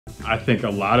I think a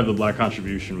lot of the black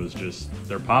contribution was just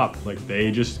their pop. Like,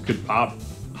 they just could pop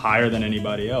higher than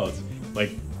anybody else.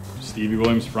 Like Stevie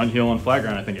Williams front heel on flat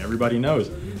ground, I think everybody knows.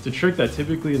 It's a trick that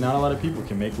typically not a lot of people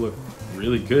can make look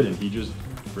really good, and he just,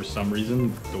 for some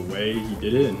reason, the way he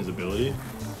did it and his ability,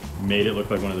 made it look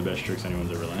like one of the best tricks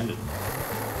anyone's ever landed.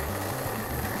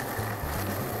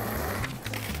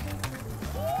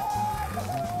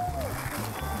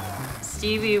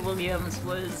 Stevie Williams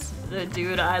was the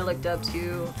dude I looked up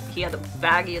to. He had the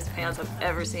baggiest pants I've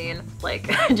ever seen. Like,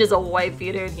 just a white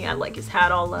beater, and he had like his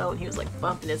hat all low, and he was like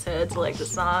bumping his head to like the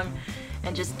song,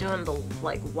 and just doing the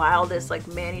like wildest like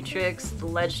Manny tricks, the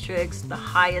ledge tricks, the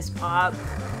highest pop.